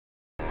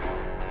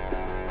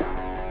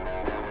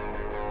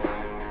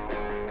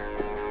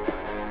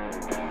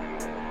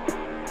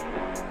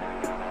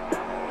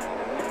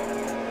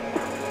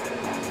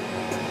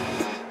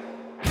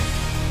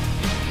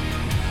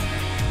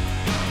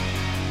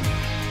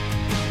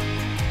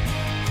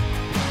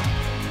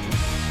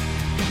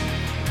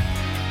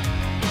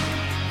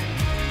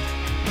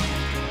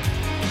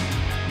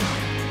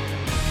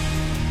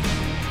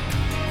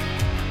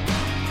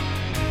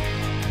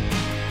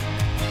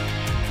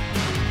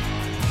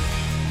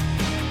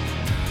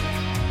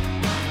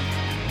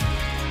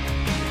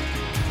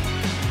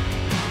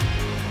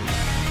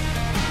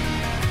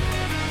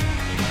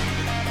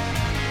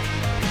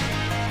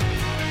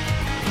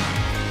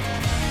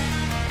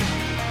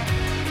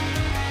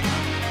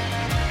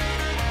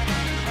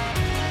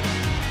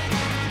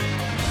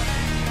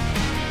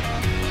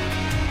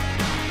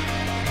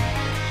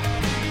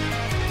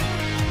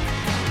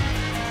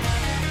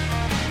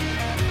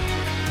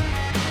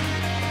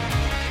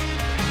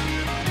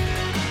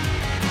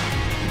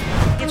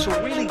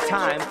it's really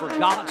time for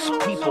God's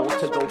people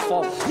to go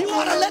forward. You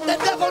want to let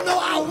the devil know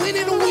I win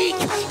in a week,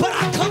 but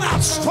I come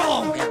out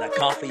strong. And the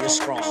coffee is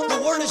strong. The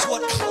word is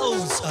what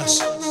clothes us.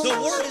 The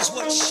word is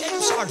what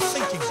shapes our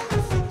thinking.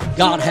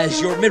 God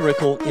has your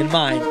miracle in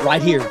mind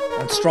right here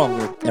on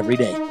Stronger Every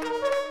Day.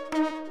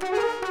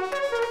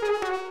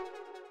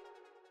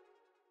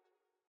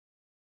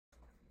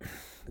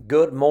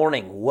 Good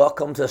morning.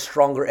 Welcome to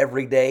Stronger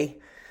Every Day,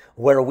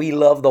 where we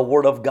love the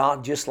Word of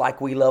God just like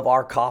we love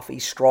our coffee,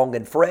 strong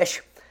and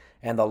fresh.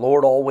 And the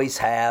Lord always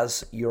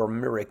has your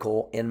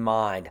miracle in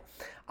mind.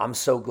 I'm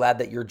so glad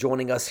that you're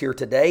joining us here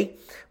today.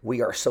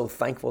 We are so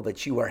thankful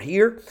that you are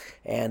here.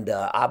 And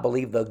I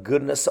believe the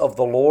goodness of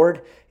the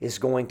Lord is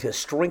going to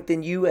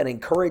strengthen you and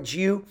encourage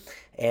you.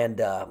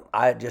 And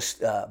I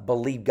just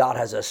believe God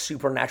has a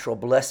supernatural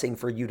blessing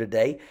for you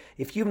today.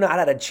 If you've not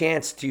had a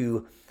chance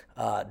to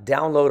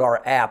download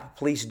our app,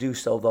 please do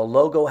so. The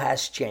logo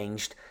has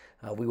changed.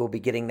 We will be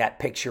getting that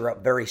picture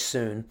up very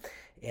soon.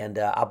 And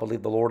I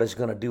believe the Lord is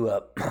going to do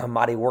a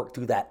mighty work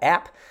through that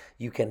app.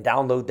 You can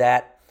download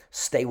that,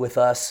 stay with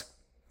us,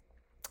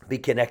 be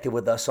connected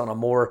with us on a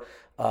more,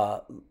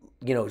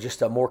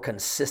 just a more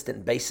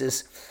consistent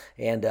basis.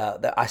 And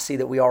I see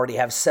that we already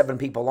have 7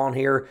 people on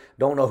here.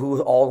 Don't know who's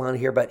all on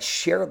here, but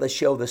share the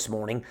show this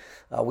morning.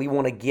 We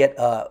want to get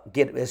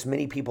as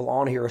many people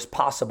on here as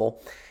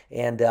possible.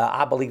 And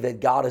I believe that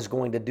God is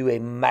going to do a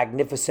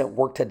magnificent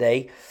work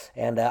today.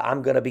 And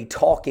I'm going to be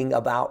talking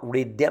about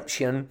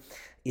redemption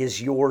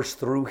is yours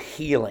through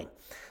healing.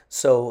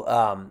 So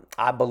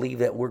I believe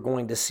that we're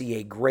going to see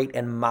a great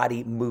and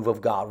mighty move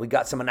of God. We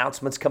got some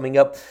announcements coming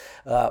up,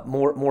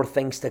 more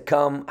things to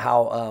come,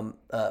 how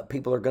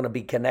people are going to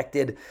be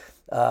connected,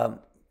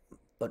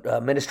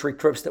 ministry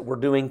trips that we're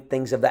doing,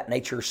 things of that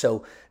nature.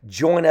 So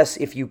join us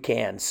if you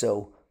can.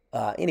 So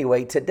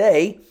anyway,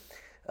 today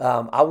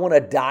I want to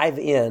dive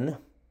in.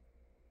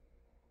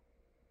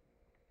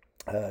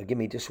 Give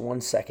me just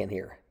 1 second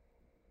here.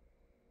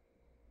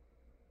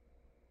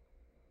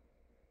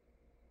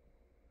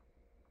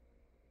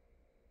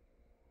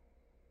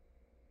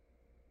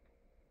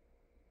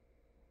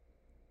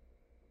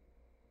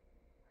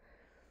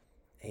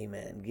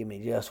 Amen. Give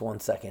me just 1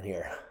 second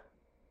here.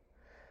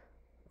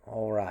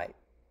 All right.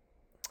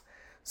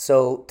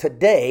 So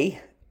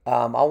today,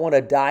 I want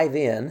to dive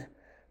in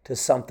to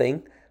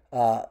something,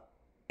 and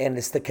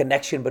it's the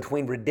connection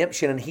between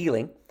redemption and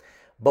healing.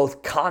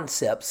 Both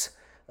concepts,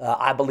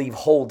 I believe,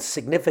 hold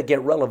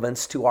significant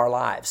relevance to our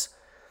lives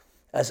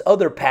as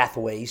other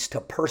pathways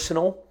to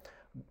personal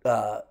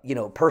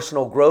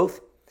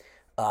growth,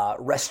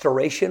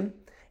 restoration,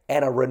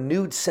 and a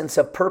renewed sense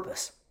of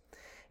purpose.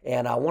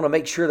 And I want to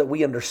make sure that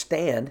we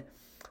understand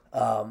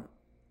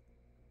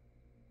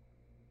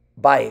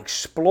by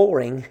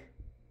exploring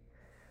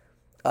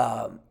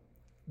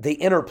the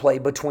interplay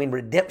between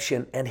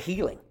redemption and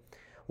healing,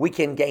 we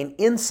can gain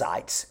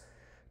insights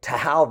to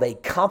how they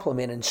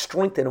complement and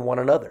strengthen one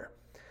another.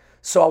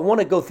 So I want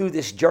to go through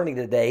this journey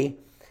today,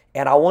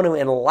 and I want to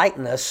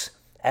enlighten us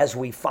as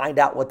we find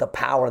out what the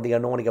power and the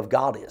anointing of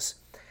God is.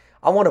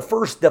 I want to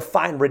first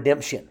define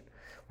redemption.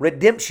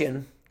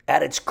 Redemption,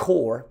 at its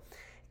core,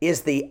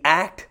 is the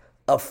act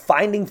of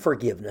finding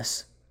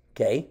forgiveness,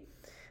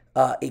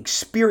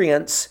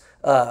 experience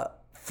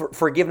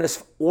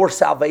forgiveness or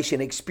salvation,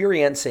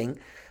 experiencing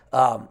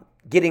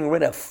getting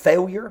rid of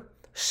failure,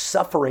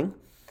 suffering,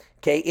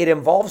 It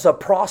involves a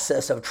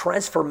process of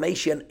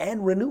transformation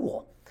and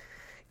renewal.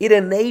 It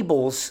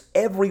enables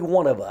every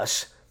one of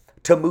us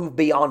to move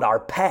beyond our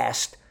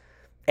past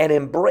and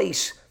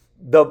embrace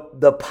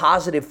the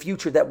positive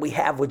future that we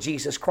have with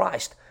Jesus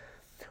Christ.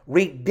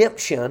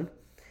 Redemption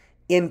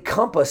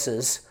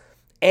encompasses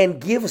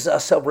and gives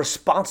us a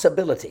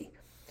responsibility,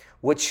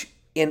 which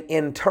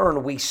in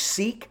turn we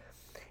seek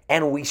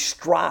and we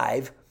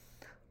strive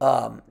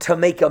to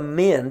make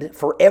amend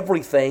for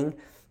everything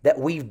that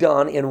we've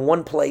done in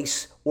one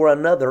place or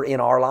another in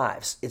our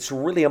lives. It's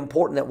really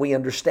important that we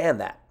understand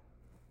that.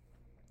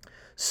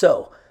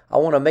 So I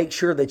want to make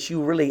sure that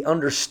you really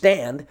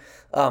understand.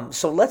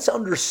 So let's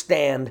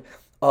understand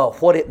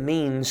what it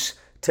means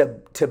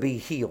to be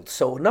healed.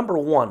 So number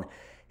one,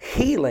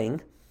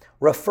 healing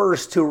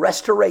refers to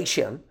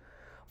restoration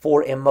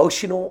for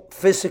emotional,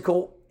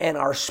 physical, and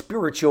our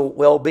spiritual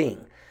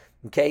well-being.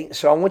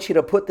 So I want you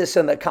to put this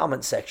in the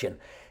comment section.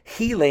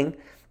 Healing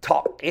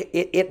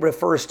it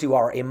refers to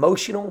our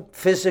emotional,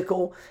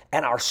 physical,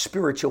 and our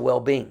spiritual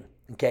well-being.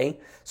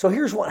 So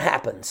here's what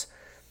happens.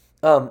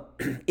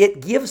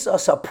 It gives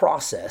us a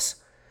process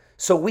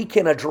so we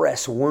can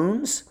address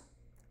wounds,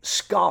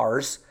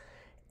 scars,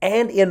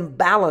 and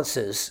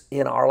imbalances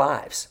in our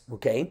lives.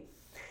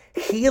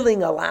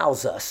 Healing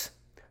allows us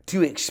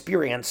to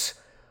experience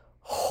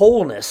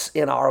wholeness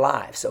in our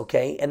lives.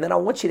 And then I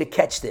want you to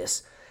catch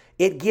this.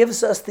 It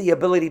gives us the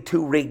ability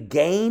to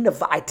regain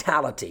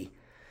vitality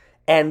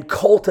and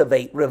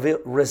cultivate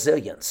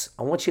resilience.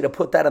 I want you to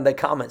put that in the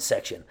comment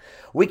section.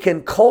 We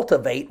can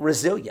cultivate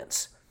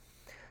resilience.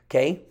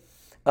 I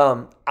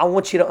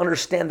want you to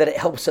understand that it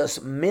helps us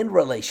mend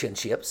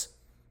relationships.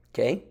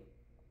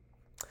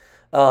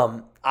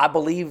 I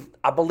believe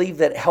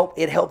that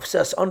it helps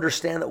us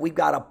understand that we've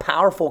got a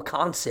powerful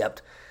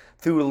concept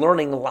through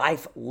learning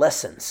life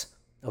lessons.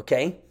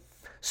 Okay,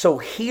 so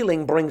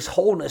healing brings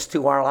wholeness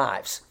to our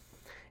lives,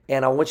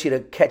 and I want you to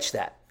catch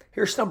that.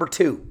 Here's number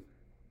 2.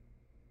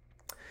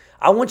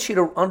 I want you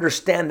to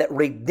understand that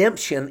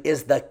redemption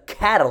is the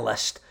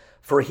catalyst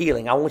for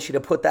healing. I want you to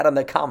put that in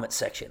the comment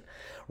section.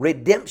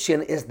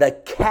 Redemption is the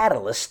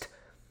catalyst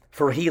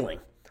for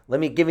healing. Let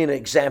me give you an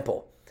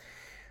example.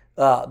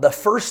 The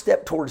first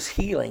step towards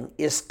healing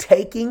is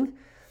taking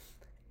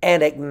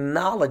and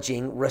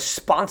acknowledging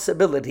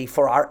responsibility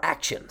for our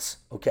actions,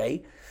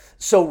 okay?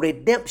 So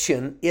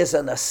redemption is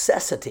a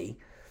necessity,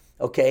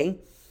 okay?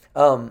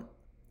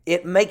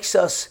 It makes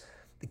us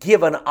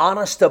give an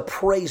honest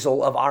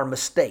appraisal of our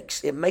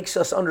mistakes. It makes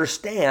us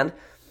understand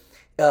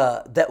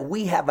that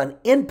we have an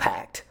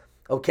impact,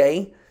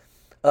 okay,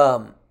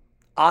 on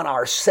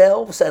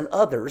ourselves and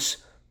others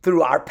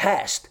through our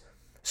past.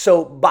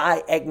 So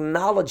by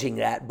acknowledging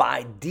that,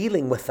 by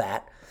dealing with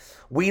that,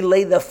 we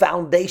lay the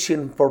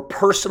foundation for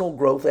personal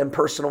growth and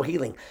personal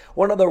healing.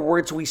 Or in other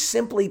words, we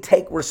simply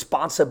take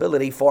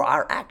responsibility for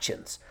our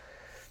actions.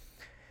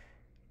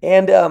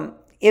 And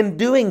in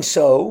doing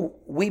so,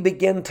 we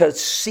begin to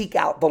seek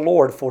out the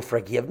Lord for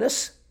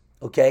forgiveness,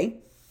 okay?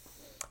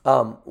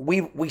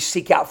 We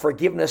seek out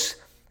forgiveness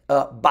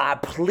by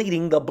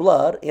pleading the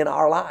blood in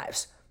our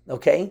lives,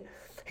 okay?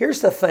 Here's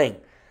the thing.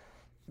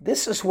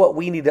 This is what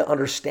we need to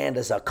understand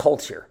as a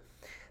culture.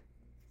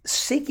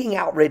 Seeking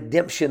out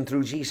redemption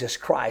through Jesus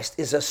Christ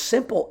is a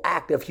simple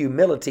act of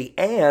humility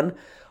and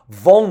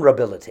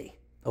vulnerability,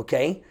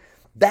 okay?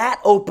 That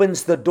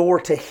opens the door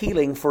to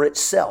healing for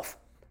itself,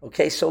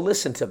 okay? So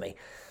listen to me.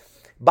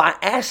 By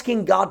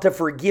asking God to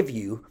forgive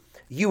you,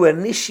 you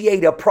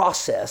initiate a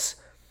process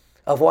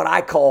of what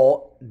I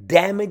call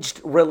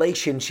damaged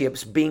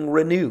relationships being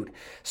renewed.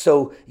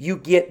 So you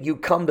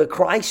come to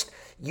Christ,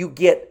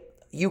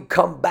 you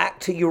come back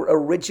to your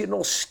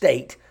original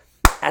state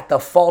at the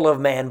fall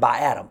of man by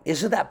Adam.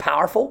 Isn't that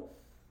powerful?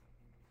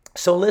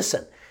 So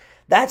listen,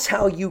 that's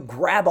how you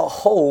grab a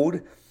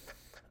hold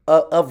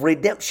of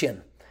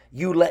redemption.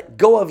 You let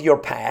go of your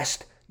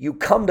past.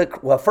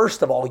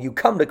 First of all, you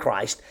come to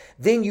Christ,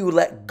 then you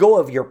let go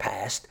of your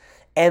past,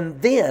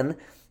 and then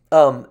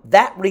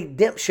that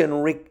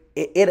redemption,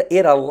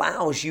 it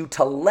allows you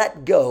to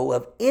let go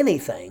of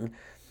anything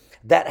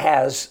that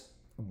has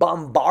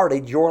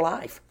bombarded your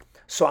life.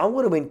 So I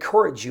want to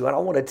encourage you, and I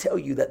want to tell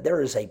you that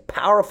there is a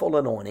powerful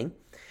anointing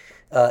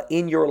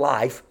in your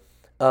life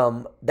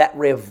that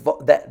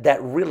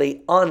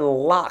really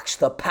unlocks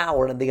the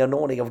power and the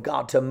anointing of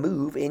God to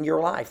move in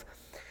your life.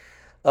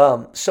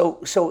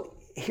 So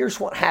here's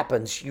what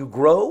happens. You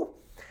grow,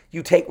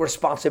 you take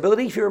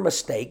responsibility for your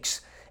mistakes,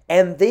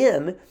 and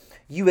then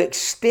you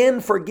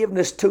extend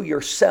forgiveness to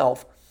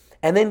yourself.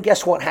 And then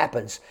guess what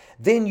happens?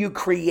 Then you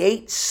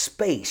create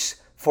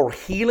space for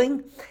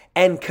healing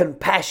and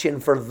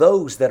compassion for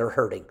those that are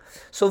hurting.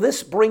 So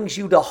this brings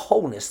you to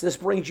wholeness. This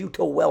brings you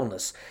to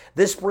wellness.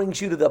 This brings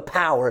you to the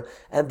power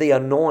and the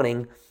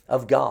anointing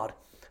of God.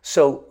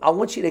 So I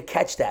want you to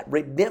catch that.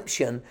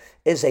 Redemption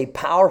is a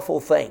powerful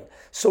thing.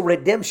 So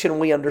redemption,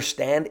 we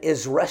understand,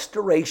 is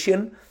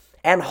restoration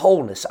and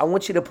wholeness. I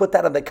want you to put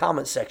that in the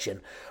comment section.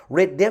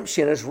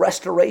 Redemption is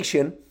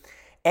restoration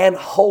and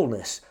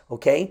wholeness,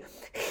 okay?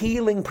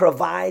 Healing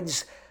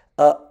provides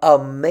a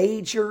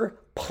major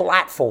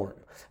platform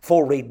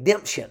for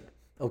redemption,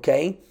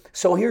 okay?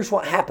 So here's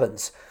what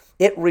happens.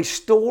 It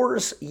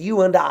restores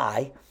you and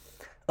I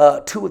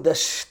to the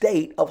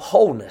state of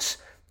wholeness,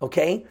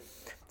 okay?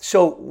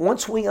 So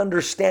once we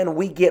understand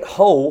we get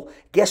whole,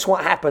 guess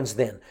what happens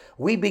then?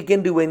 We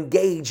begin to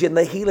engage in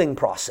the healing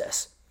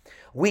process.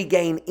 We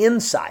gain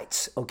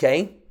insights,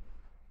 okay?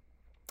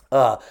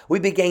 We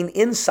gain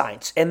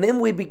insights, and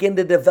then we begin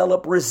to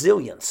develop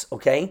resilience,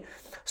 okay?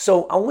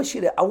 So I want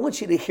you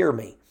to hear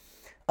me.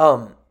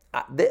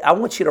 I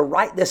want you to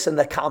write this in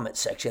the comment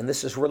section.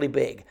 This is really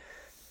big.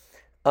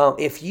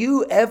 If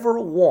you ever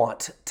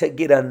want to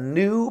get a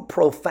new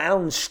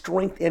profound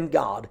strength in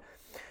God,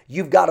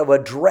 you've got to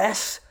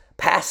address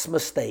past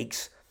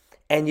mistakes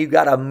and you've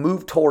got to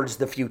move towards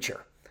the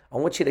future. I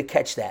want you to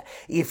catch that.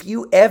 If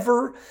you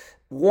ever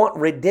want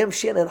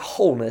redemption and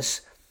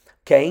wholeness,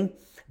 okay,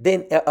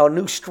 then a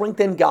new strength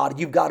in God,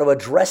 you've got to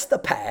address the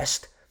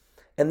past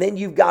and then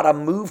you've got to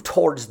move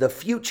towards the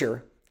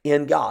future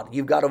in God.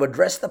 You've got to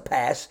address the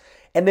past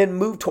and then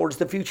move towards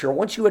the future.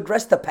 Once you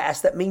address the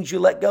past, that means you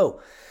let go.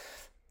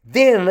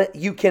 Then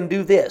you can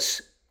do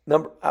this.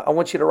 I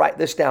want you to write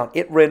this down.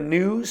 It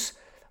renews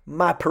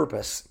my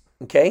purpose,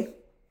 okay?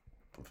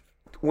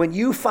 When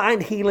you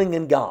find healing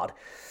in God,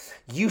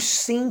 you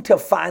seem to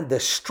find the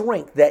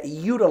strength that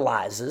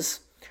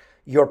utilizes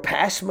your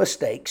past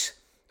mistakes,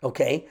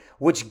 okay,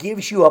 which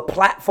gives you a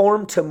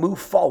platform to move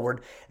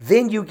forward.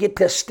 Then you get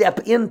to step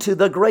into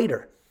the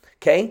greater,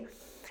 okay?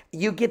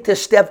 You get to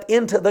step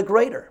into the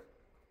greater.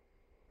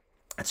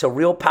 It's a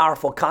real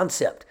powerful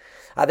concept.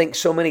 I think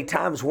so many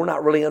times we're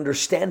not really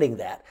understanding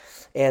that.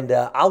 And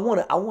I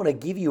want to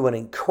give you an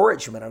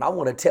encouragement, and I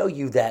want to tell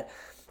you that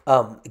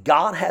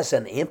God has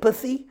an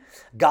empathy.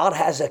 God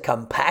has a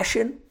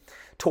compassion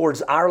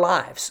towards our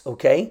lives,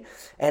 okay?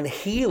 And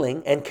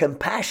healing and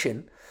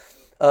compassion,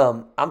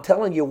 I'm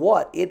telling you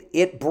what,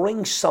 it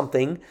brings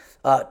something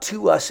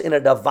to us in a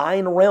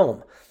divine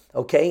realm,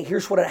 okay?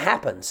 Here's what it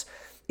happens.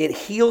 It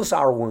heals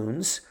our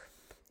wounds.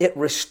 It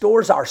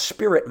restores our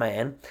spirit,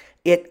 man.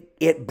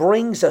 It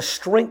brings a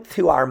strength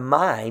to our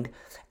mind.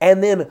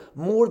 And then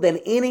more than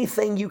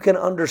anything you can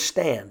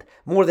understand,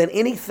 more than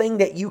anything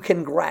that you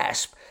can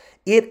grasp,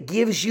 it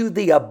gives you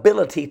the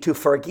ability to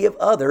forgive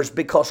others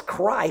because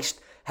Christ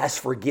has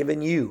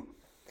forgiven you.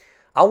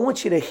 I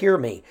want you to hear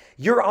me.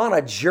 You're on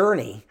a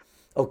journey,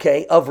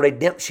 okay, of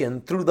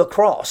redemption through the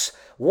cross.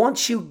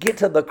 Once you get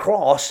to the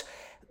cross,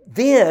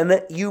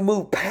 then you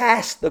move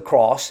past the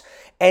cross,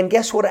 and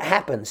guess what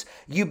happens?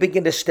 You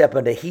begin to step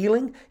into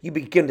healing. You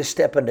begin to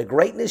step into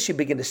greatness. You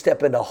begin to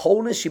step into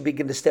wholeness. You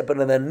begin to step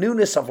into the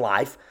newness of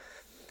life.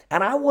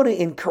 And I want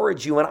to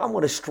encourage you and I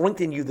want to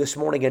strengthen you this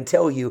morning and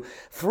tell you,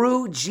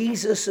 through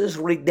Jesus'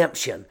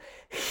 redemption,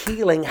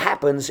 healing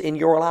happens in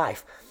your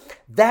life.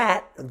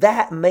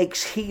 That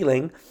makes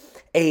healing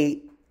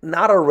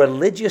not a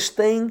religious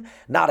thing,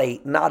 not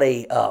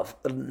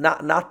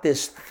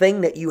this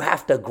thing that you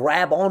have to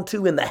grab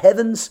onto in the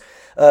heavens,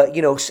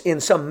 in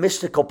some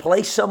mystical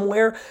place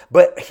somewhere.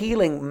 But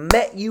healing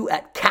met you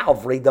at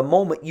Calvary the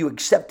moment you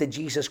accepted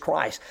Jesus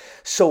Christ.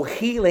 So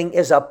healing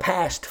is a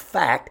past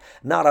fact,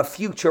 not a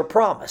future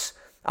promise.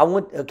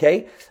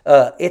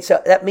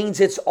 That means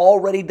it's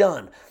already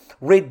done.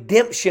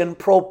 Redemption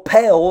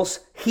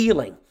propels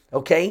healing.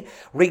 Okay,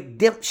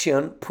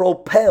 redemption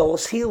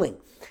propels healing.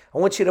 I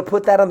want you to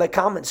put that in the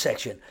comment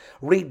section.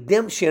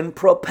 Redemption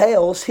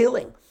propels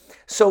healing.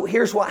 So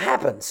here's what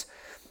happens.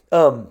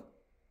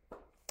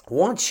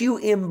 Once you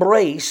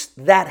embrace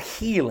that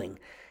healing,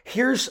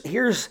 here's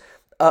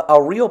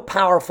a real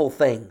powerful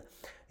thing.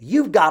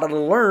 You've got to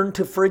learn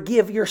to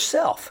forgive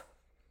yourself.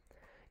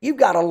 You've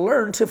got to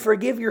learn to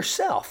forgive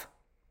yourself.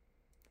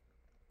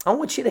 I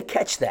want you to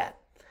catch that.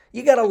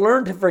 You got to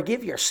learn to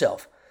forgive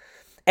yourself.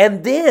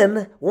 And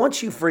then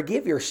once you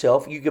forgive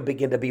yourself, you can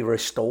begin to be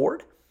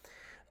restored.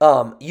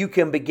 You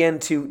can begin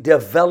to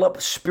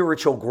develop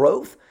spiritual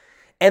growth.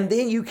 And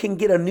then you can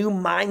get a new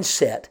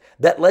mindset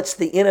that lets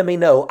the enemy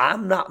know, I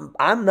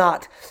am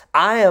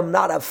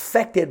not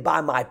affected by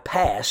my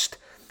past.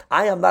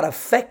 I am not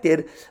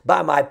affected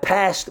by my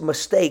past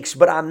mistakes,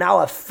 but I'm now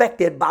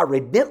affected by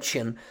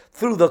redemption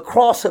through the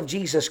cross of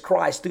Jesus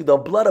Christ, through the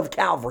blood of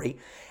Calvary.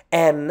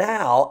 And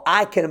now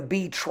I can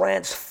be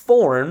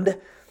transformed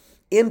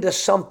into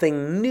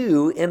something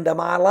new into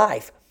my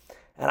life.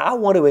 And I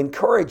want to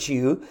encourage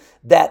you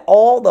that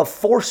all the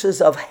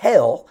forces of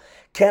hell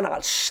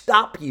cannot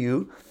stop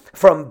you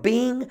from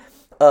being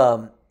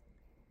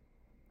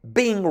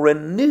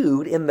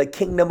renewed in the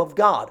kingdom of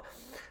God.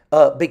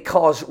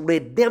 Because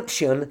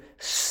redemption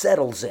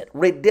settles it.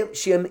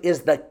 Redemption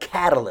is the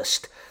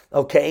catalyst,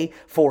 okay,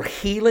 for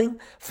healing,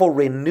 for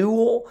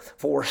renewal,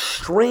 for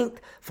strength,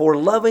 for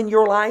love in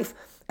your life.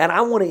 And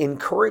I want to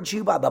encourage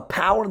you by the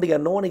power and the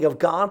anointing of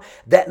God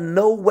that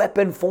no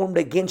weapon formed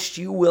against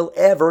you will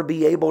ever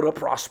be able to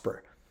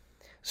prosper.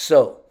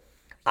 So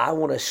I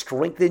want to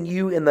strengthen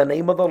you in the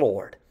name of the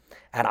Lord.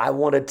 And I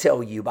want to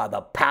tell you by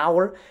the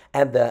power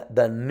and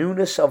the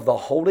newness of the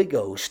Holy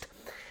Ghost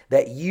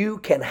that you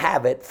can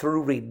have it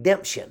through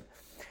redemption.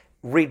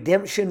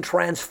 Redemption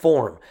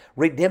transforms.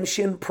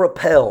 Redemption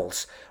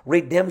propels.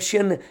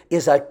 Redemption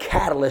is a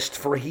catalyst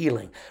for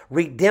healing.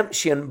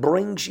 Redemption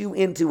brings you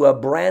into a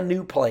brand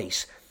new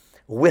place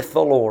with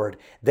the Lord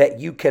that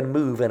you can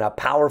move in a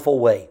powerful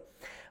way.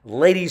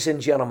 Ladies and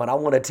gentlemen, I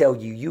want to tell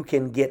you, you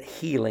can get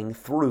healing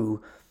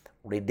through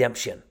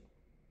redemption.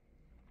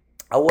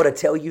 I want to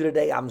tell you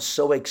today, I'm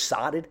so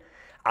excited.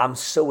 I'm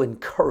so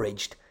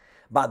encouraged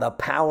by the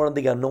power and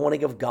the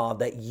anointing of God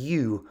that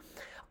you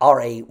are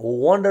a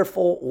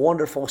wonderful,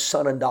 wonderful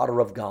son and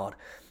daughter of God,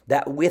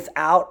 that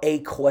without a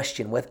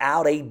question,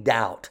 without a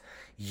doubt,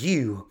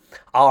 you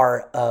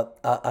are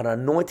an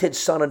anointed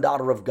son and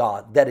daughter of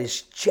God that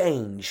is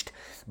changed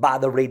by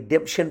the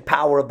redemption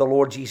power of the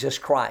Lord Jesus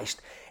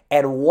Christ.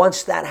 And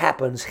once that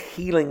happens,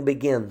 healing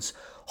begins,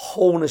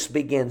 wholeness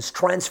begins,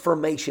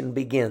 transformation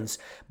begins.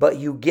 But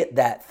you get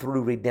that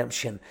through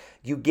redemption.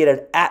 You get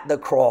it at the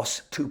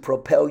cross to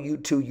propel you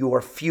to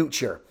your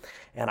future.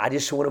 And I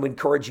just want to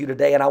encourage you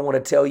today, and I want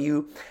to tell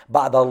you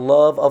by the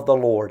love of the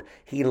Lord,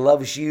 He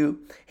loves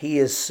you. He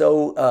is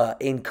so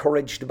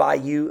encouraged by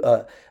you,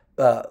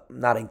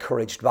 not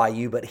encouraged by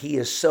you, but He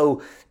is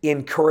so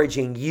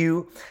encouraging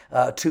you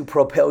to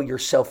propel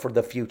yourself for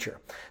the future.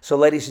 So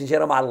ladies and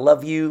gentlemen, I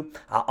love you.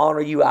 I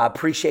honor you. I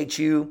appreciate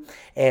you.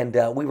 And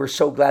we were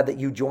so glad that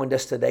you joined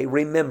us today.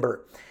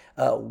 Remember,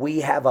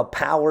 we have a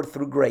power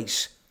through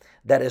grace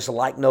that is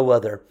like no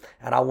other.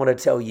 And I want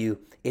to tell you,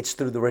 it's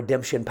through the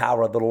redemption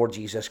power of the Lord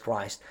Jesus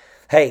Christ.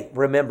 Hey,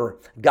 remember,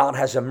 God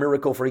has a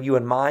miracle for you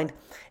in mind.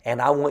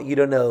 And I want you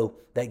to know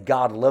that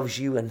God loves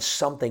you and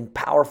something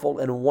powerful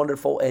and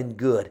wonderful and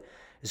good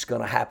is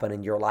going to happen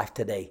in your life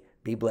today.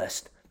 Be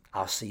blessed.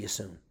 I'll see you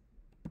soon.